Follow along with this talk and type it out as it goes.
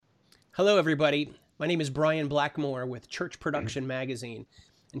Hello, everybody. My name is Brian Blackmore with Church Production Magazine.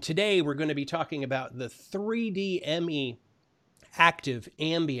 And today we're going to be talking about the 3D active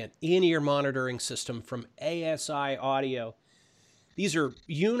ambient in-ear monitoring system from ASI Audio. These are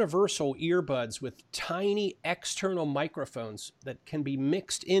universal earbuds with tiny external microphones that can be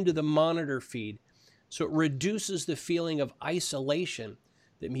mixed into the monitor feed, so it reduces the feeling of isolation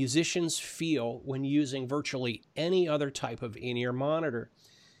that musicians feel when using virtually any other type of in-ear monitor.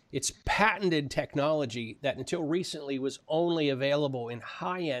 It's patented technology that until recently was only available in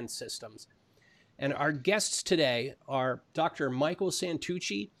high-end systems. And our guests today are Dr. Michael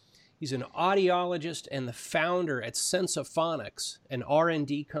Santucci. He's an audiologist and the founder at Sensaphonics, an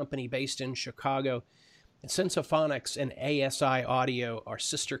R&D company based in Chicago. And Sensaphonics and ASI Audio are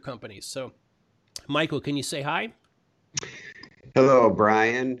sister companies. So, Michael, can you say hi? Hello,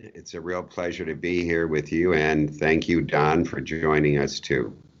 Brian. It's a real pleasure to be here with you, and thank you, Don, for joining us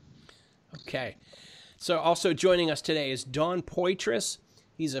too. Okay. So also joining us today is Don Poythress.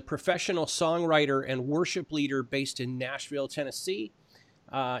 He's a professional songwriter and worship leader based in Nashville, Tennessee.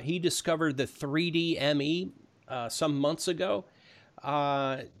 He discovered the 3D ME some months ago.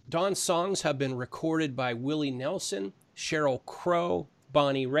 Don's songs have been recorded by Willie Nelson, Sheryl Crow,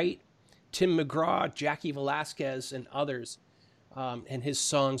 Bonnie Raitt, Tim McGraw, Jackie Velasquez, and others. And his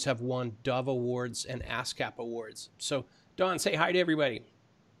songs have won Dove Awards and ASCAP Awards. So, Don, say hi to everybody.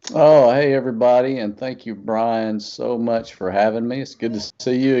 Oh, hey, everybody, and thank you, Brian, so much for having me. It's good to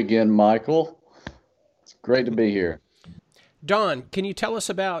see you again, Michael. It's great to be here. Don, can you tell us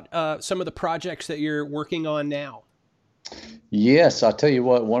about some of the projects that you're working on now? Yes, I'll tell you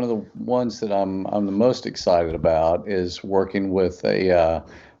what, one of the ones that I'm the most excited about is working with an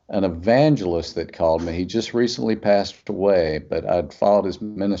evangelist that called me. He just recently passed away, but I'd followed his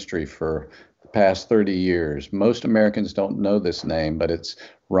ministry for the past 30 years. Most Americans don't know this name, but it's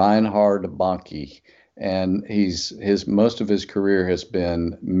Reinhard Bonnke, and most of his career has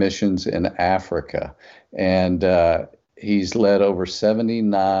been missions in Africa, and he's led over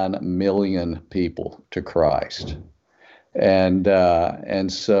 79 million people to Christ, and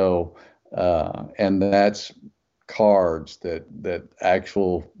that's cards that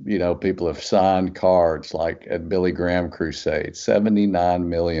actual people have signed cards like at Billy Graham crusade, 79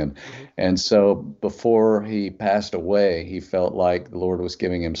 million. And so before he passed away, he felt like the Lord was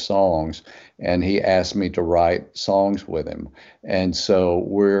giving him songs, and he asked me to write songs with him. And so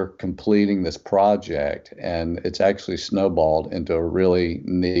we're completing this project, and it's actually snowballed into a really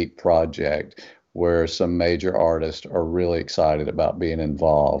neat project where some major artists are really excited about being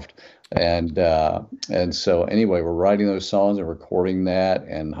involved. And so anyway, we're writing those songs and recording that,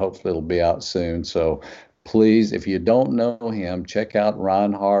 and hopefully it'll be out soon. So please, if you don't know him, check out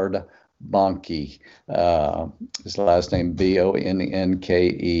Reinhard Bonnke. His last name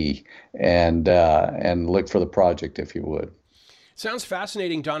Bonnke, and look for the project if you would. Sounds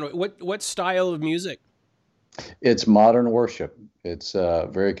fascinating, Don. What style of music? It's modern worship. It's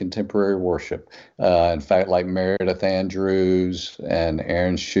very contemporary worship. In fact, like Meredith Andrews and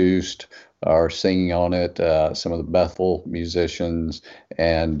Aaron Schust are singing on it, some of the Bethel musicians,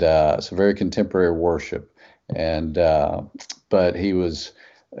 and it's very contemporary worship. And but he was,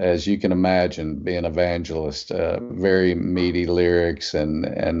 as you can imagine, being an evangelist, very meaty lyrics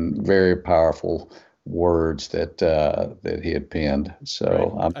and very powerful words that he had penned.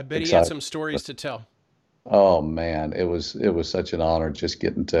 So right. I bet he had some stories to tell. Oh man, it was such an honor just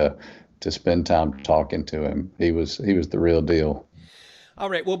getting to spend time talking to him. He was the real deal. All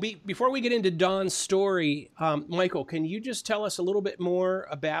right. Well, before we get into Don's story, Michael, can you just tell us a little bit more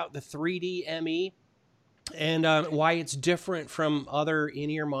about the 3D ME and why it's different from other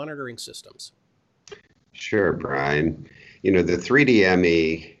in-ear monitoring systems? Sure, Brian. The 3D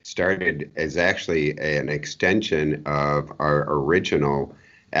ME started as actually an extension of our original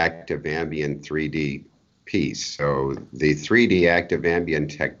active ambient 3D piece. So the 3D active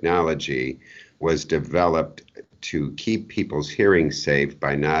ambient technology was developed to keep people's hearing safe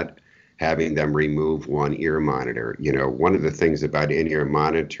by not having them remove one ear monitor. One of the things about in-ear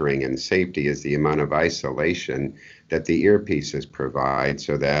monitoring and safety is the amount of isolation that the earpieces provide,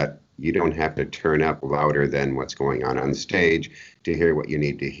 so that you don't have to turn up louder than what's going on stage to hear what you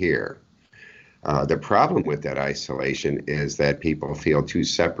need to hear. The problem with that isolation is that people feel too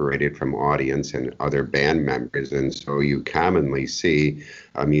separated from audience and other band members, and so you commonly see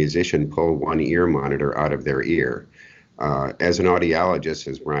a musician pull one ear monitor out of their ear. As an audiologist,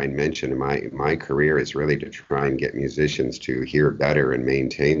 as Brian mentioned, my career is really to try and get musicians to hear better and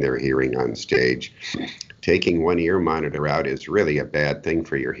maintain their hearing on stage. Taking one ear monitor out is really a bad thing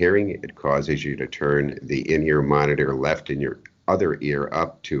for your hearing. It causes you to turn the in-ear monitor left in your other ear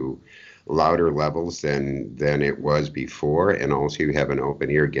up to louder levels than it was before, and also you have an open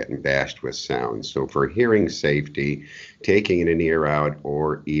ear getting bashed with sound. So for hearing safety, taking an ear out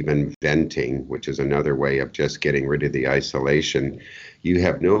or even venting, which is another way of just getting rid of the isolation, you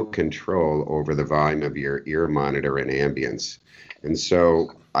have no control over the volume of your ear monitor and ambience. And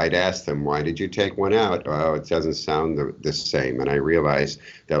so I'd ask them, why did you take one out? Oh, it doesn't sound the same. And I realized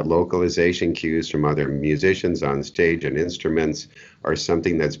that localization cues from other musicians on stage and instruments are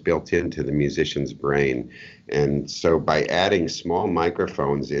something that's built into the musician's brain. And so by adding small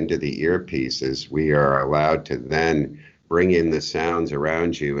microphones into the earpieces, we are allowed to then bring in the sounds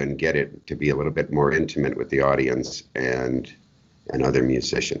around you and get it to be a little bit more intimate with the audience and other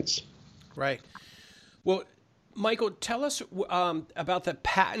musicians. Right. Well, Michael, tell us about the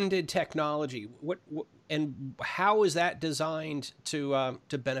patented technology. What and how is that designed to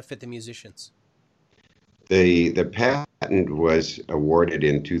benefit the musicians? The patent was awarded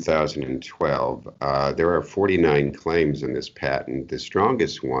in 2012. There are 49 claims in this patent. The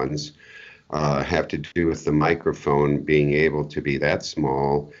strongest ones have to do with the microphone being able to be that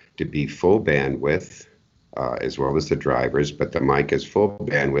small, to be full bandwidth, as well as the drivers, but the mic is full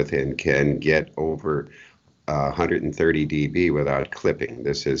bandwidth and can get over 130 dB without clipping.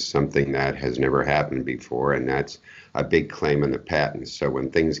 This is something that has never happened before, and that's a big claim in the patent. So when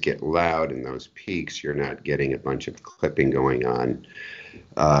things get loud in those peaks, you're not getting a bunch of clipping going on.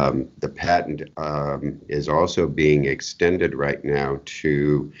 The patent is also being extended right now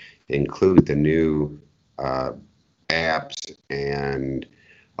to include the new apps and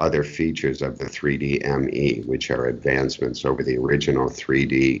other features of the 3D ME, which are advancements over the original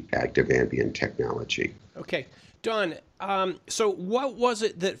 3D active ambient technology. Okay. Don, so what was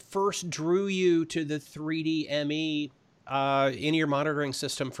it that first drew you to the 3D ME in-ear monitoring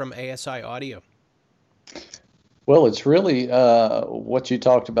system from ASI Audio? Well, it's really what you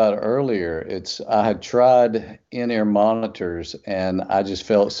talked about earlier. I had tried in-ear monitors, and I just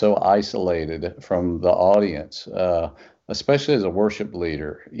felt so isolated from the audience, especially as a worship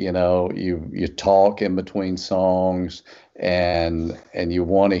leader. You know, you talk in between songs, and you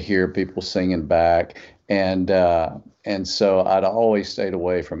want to hear people singing back, and so I'd always stayed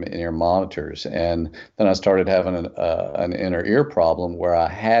away from in-ear monitors, and then I started having an inner ear problem where I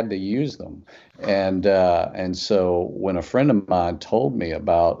had to use them. And so when a friend of mine told me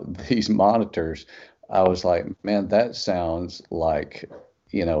about these monitors, I was like, man, that sounds like,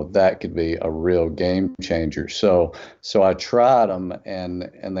 you know, that could be a real game changer. So I tried them,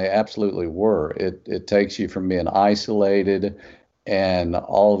 and they absolutely were. It takes you from being isolated, and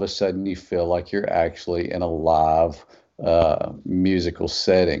all of a sudden you feel like you're actually in a live musical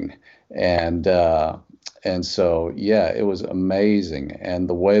setting. And so, yeah, it was amazing. And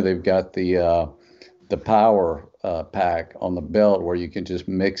the way they've got the power pack on the belt, where you can just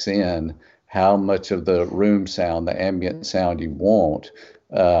mix in how much of the room sound, the ambient sound you want,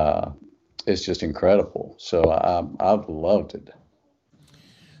 it's just incredible. So I've loved it.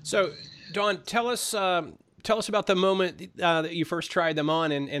 So, Don, tell us about the moment that you first tried them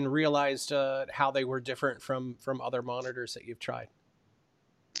on and realized how they were different from other monitors that you've tried.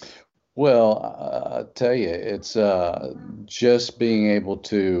 Well, I tell you, it's just being able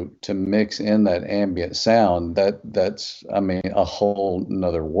to mix in that ambient sound. That's I mean, a whole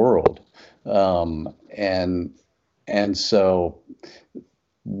nother world. And so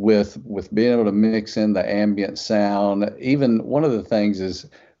with being able to mix in the ambient sound, even one of the things is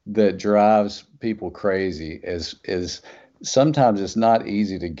that drives people crazy is sometimes it's not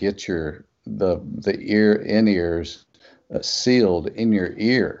easy to get the in-ears sealed in your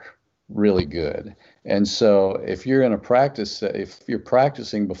ear really good. And so if you're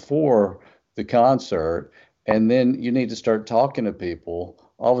practicing before the concert, and then you need to start talking to people,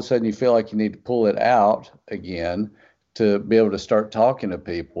 all of a sudden you feel like you need to pull it out again to be able to start talking to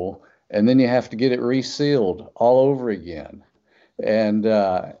people, and then you have to get it resealed all over again. And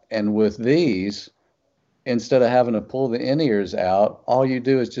with these, instead of having to pull the in-ears out, all you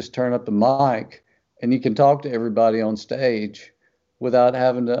do is just turn up the mic, and you can talk to everybody on stage without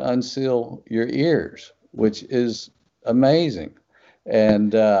having to unseal your ears, which is amazing.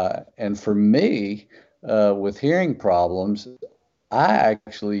 And for me, with hearing problems, I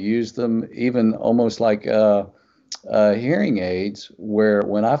actually use them even almost like hearing aids, where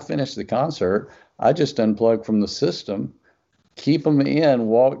when I finish the concert, I just unplug from the system, keep them in,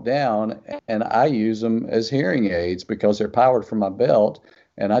 walk down, and I use them as hearing aids because they're powered from my belt,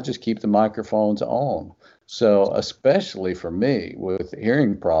 and I just keep the microphones on. So especially for me with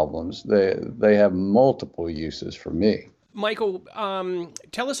hearing problems, they have multiple uses for me. Michael,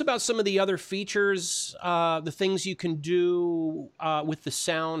 tell us about some of the other features, the things you can do with the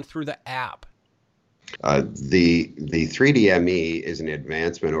sound through the app. The 3D-ME is an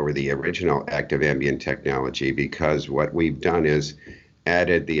advancement over the original active ambient technology, because what we've done is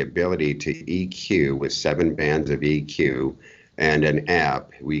added the ability to EQ with 7 bands of EQ and an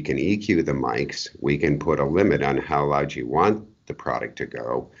app. We can EQ the mics. We can put a limit on how loud you want the product to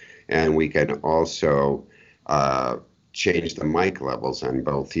go. And we can also change the mic levels on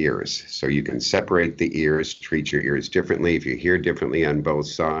both ears. So you can separate the ears, treat your ears differently. If you hear differently on both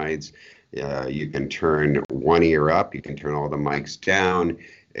sides, you can turn one ear up, you can turn all the mics down.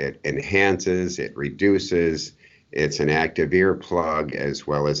 It enhances, it reduces. It's an active earplug as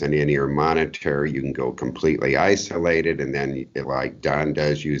well as an in-ear monitor. You can go completely isolated, and then, like Don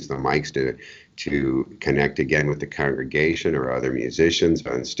does, use the mics to connect again with the congregation or other musicians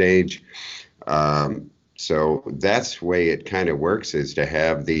on stage. So that's the way it kind of works, is to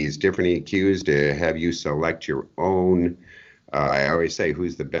have these different EQs, to have you select your own. I always say,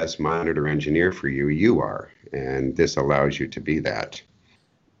 who's the best monitor engineer for you? You are. And this allows you to be that.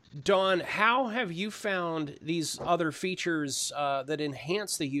 Don, how have you found these other features that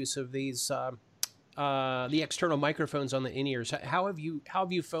enhance the use of these the external microphones on the in-ears? How have you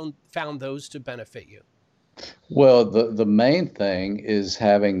found those to benefit you? Well, the main thing is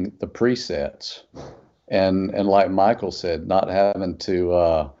having the presets, and like Michael said, not having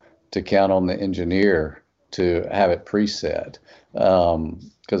to count on the engineer to have it preset.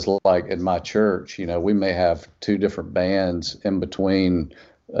 Because like in my church, we may have 2 different bands in between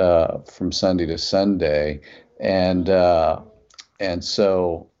from Sunday to Sunday, and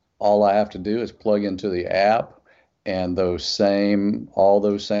so all I have to do is plug into the app, and all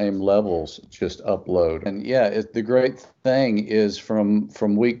those same levels just upload. And yeah, the great thing is from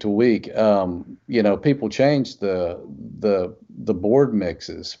week to week, people change the board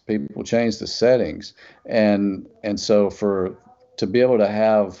mixes, people change the settings, and so to be able to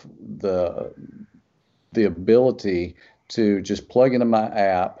have the ability to just plug into my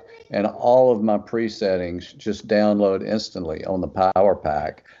app and all of my presettings just download instantly on the Power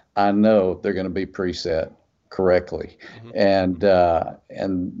Pack, I know they're going to be preset correctly. Mm-hmm.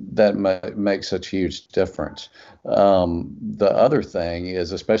 And that makes such a huge difference. The other thing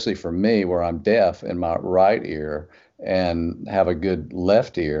is, especially for me, where I'm deaf in my right ear and have a good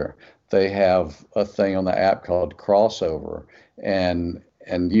left ear, they have a thing on the app called crossover, and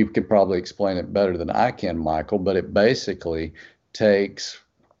you could probably explain it better than I can, Michael, but it basically takes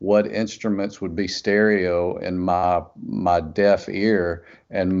what instruments would be stereo in my deaf ear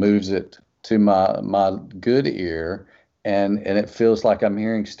and moves it to my good ear, and it feels like I'm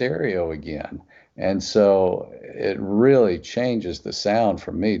hearing stereo again. And so it really changes the sound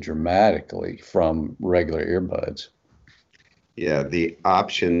for me dramatically from regular earbuds. Yeah,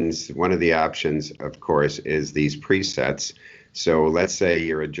 one of the options, of course, is these presets. So let's say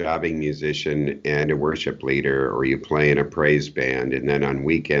you're a jobbing musician and a worship leader, or you play in a praise band, and then on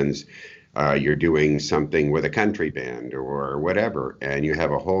weekends you're doing something with a country band or whatever, and you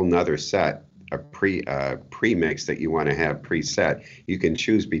have a whole nother set, a pre-mix that you want to have preset. You can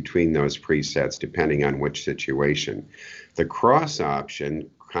choose between those presets depending on which situation. The cross option,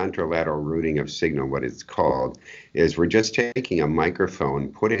 contralateral routing of signal, what it's called, is we're just taking a microphone,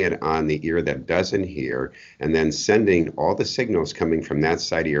 putting it on the ear that doesn't hear, and then sending all the signals coming from that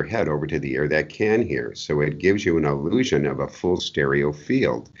side of your head over to the ear that can hear. So it gives you an illusion of a full stereo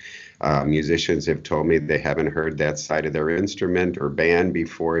field. Musicians have told me they haven't heard that side of their instrument or band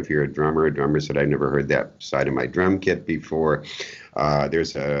before. If you're a drummer said, I've never heard that side of my drum kit before.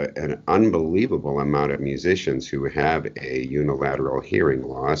 There's an unbelievable amount of musicians who have a unilateral hearing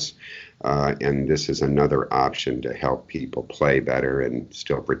loss, and this is another option to help people play better and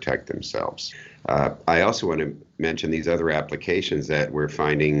still protect themselves. I also want to mention these other applications that we're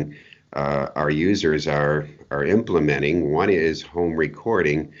finding our users are implementing. One is home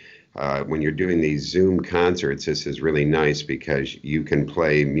recording. When you're doing these Zoom concerts, this is really nice because you can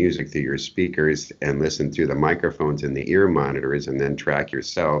play music through your speakers and listen through the microphones in the ear monitors, and then track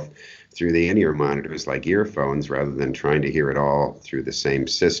yourself through the in-ear monitors like earphones, rather than trying to hear it all through the same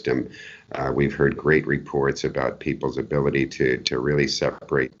system. We've heard great reports about people's ability to really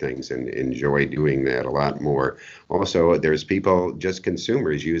separate things and enjoy doing that a lot more. Also, there's people, just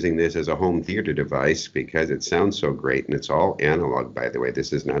consumers, using this as a home theater device because it sounds so great, and it's all analog, by the way.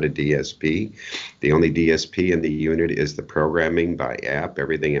 This is not a DSP. The only DSP in the unit is the programming by app.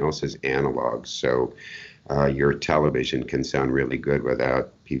 Everything else is analog. So your television can sound really good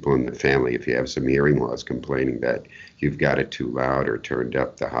without people in the family, if you have some hearing loss, complaining that you've got it too loud or turned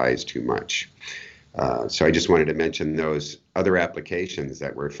up the highs too much. So I just wanted to mention those other applications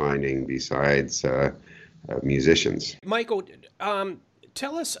that we're finding besides musicians. Michael,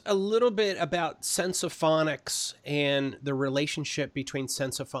 tell us a little bit about Sensaphonics and the relationship between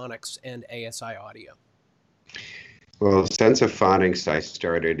Sensaphonics and ASI Audio. Well, Sensaphonics, I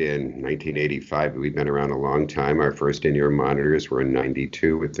started in 1985. We've been around a long time. Our first in-ear monitors were in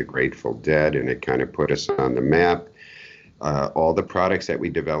 '92 with the Grateful Dead, and it kind of put us on the map. All the products that we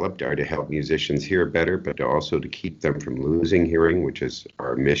developed are to help musicians hear better, but also to keep them from losing hearing, which is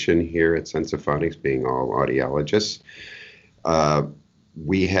our mission here at Sensaphonics, being all audiologists.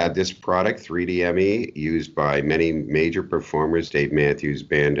 We had this product, 3D-ME, used by many major performers. Dave Matthews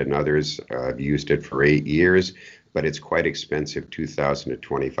Band and others have used it for 8 years, but it's quite expensive, $2,000 to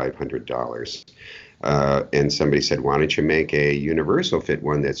 $2,500. And somebody said, why don't you make a universal fit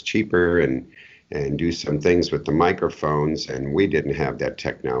one that's cheaper and do some things with the microphones? And we didn't have that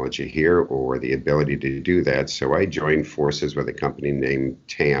technology here or the ability to do that. So I joined forces with a company named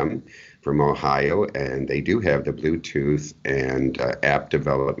TAM from Ohio, and they do have the Bluetooth and app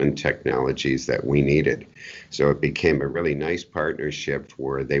development technologies that we needed. So it became a really nice partnership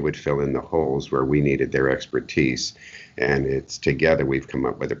where they would fill in the holes where we needed their expertise. And it's together we've come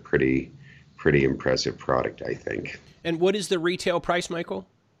up with a pretty impressive product, I think. And what is the retail price, Michael?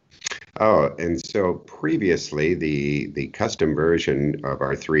 Oh, and so previously the custom version of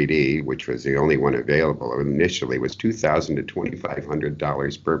our 3D, which was the only one available initially, was $2,000 to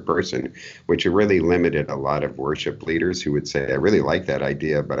 $2,500 per person, which really limited a lot of worship leaders who would say, I really like that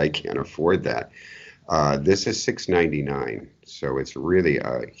idea, but I can't afford that. This is $699, so it's really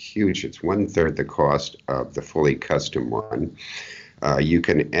huge. It's 1/3 the cost of the fully custom one. You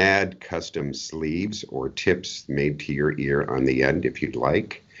can add custom sleeves or tips made to your ear on the end if you'd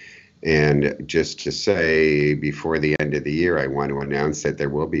like. And just to say, before the end of the year, I want to announce that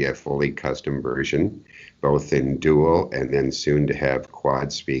there will be a fully custom version, both in dual and then soon to have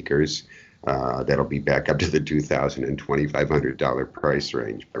quad speakers. That'll be back up to the $2,000 and $2,500 price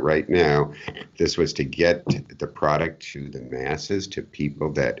range. But right now, this was to get the product to the masses, to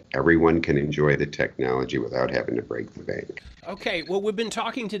people that everyone can enjoy the technology without having to break the bank. Okay, well, we've been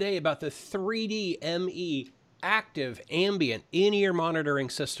talking today about the 3D-ME active ambient in-ear monitoring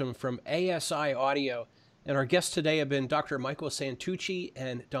system from ASI Audio. And our guests today have been Dr. Michael Santucci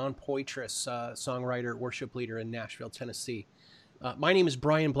and Don Poythress, songwriter, worship leader in Nashville, Tennessee. My name is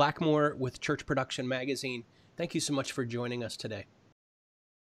Brian Blackmore with Church Production Magazine. Thank you so much for joining us today.